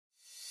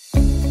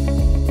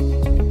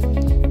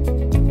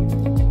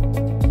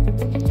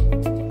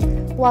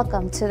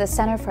Welcome to the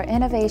Center for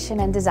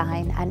Innovation and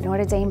Design at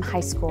Notre Dame High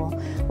School,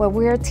 where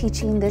we're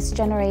teaching this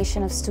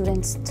generation of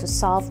students to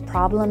solve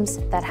problems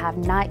that have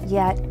not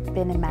yet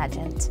been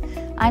imagined.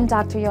 I'm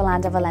Dr.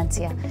 Yolanda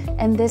Valencia,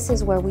 and this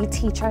is where we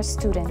teach our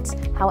students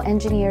how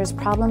engineers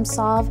problem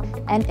solve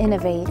and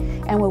innovate,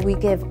 and where we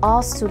give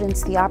all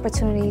students the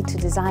opportunity to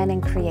design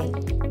and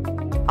create.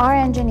 Our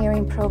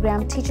engineering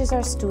program teaches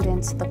our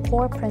students the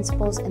core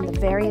principles in the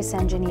various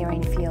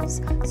engineering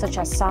fields, such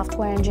as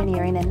software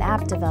engineering and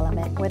app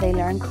development, where they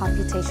learn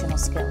computational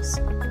skills.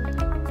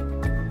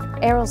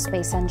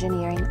 Aerospace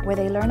engineering, where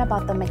they learn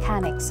about the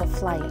mechanics of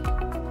flight.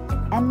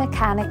 And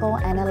mechanical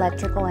and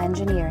electrical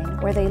engineering,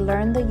 where they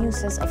learn the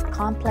uses of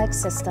complex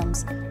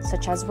systems,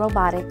 such as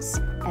robotics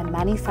and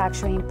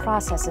manufacturing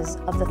processes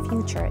of the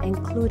future,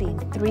 including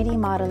 3D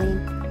modeling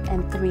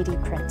and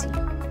 3D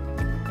printing.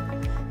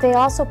 They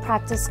also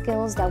practice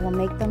skills that will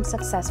make them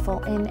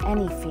successful in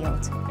any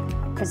field.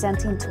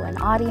 Presenting to an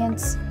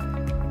audience,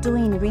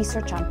 doing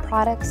research on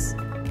products,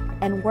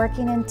 and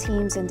working in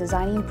teams and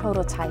designing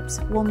prototypes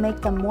will make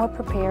them more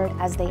prepared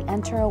as they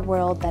enter a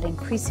world that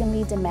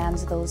increasingly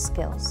demands those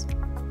skills.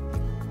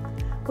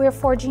 We are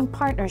forging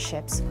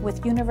partnerships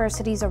with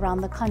universities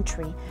around the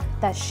country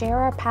that share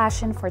our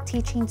passion for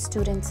teaching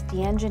students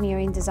the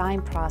engineering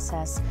design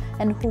process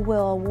and who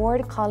will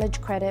award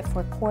college credit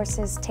for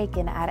courses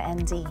taken at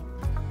ND.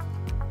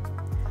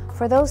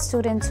 For those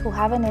students who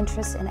have an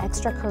interest in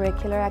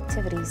extracurricular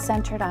activities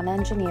centered on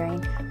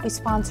engineering, we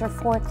sponsor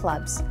 4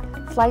 clubs: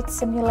 Flight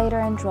Simulator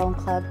and Drone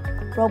Club,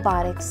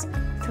 Robotics,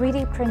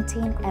 3D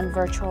Printing, and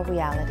Virtual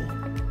Reality.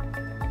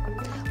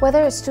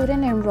 Whether a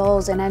student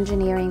enrolls in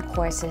engineering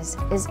courses,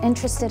 is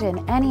interested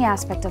in any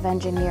aspect of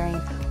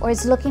engineering, or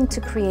is looking to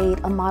create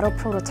a model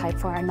prototype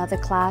for another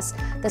class,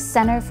 the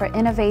Center for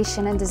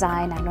Innovation and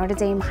Design at Notre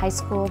Dame High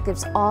School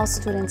gives all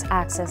students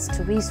access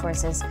to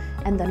resources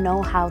and the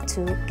know-how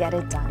to get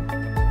it done.